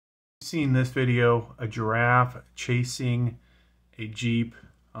Seen this video, a giraffe chasing a Jeep.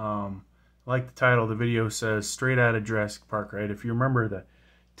 Like the title of the video says, straight out of Jurassic Park, right? If you remember the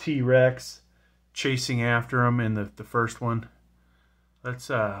T-Rex chasing after him in the first one, let's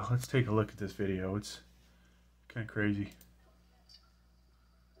take a look at this video. It's kind of crazy.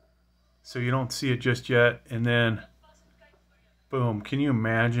 So you don't see it just yet, and then boom, can you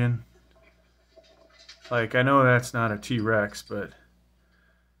imagine? Like, I know that's not a T-Rex, but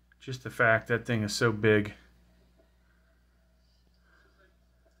just the fact that thing is so big,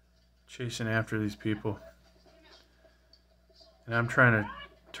 chasing after these people. And I'm trying to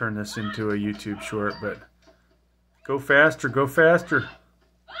turn this into a YouTube short, but go faster, go faster.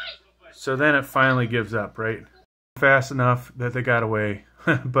 So then it finally gives up, right? Fast enough that they got away.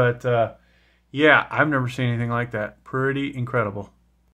 But yeah, I've never seen anything like that. Pretty incredible.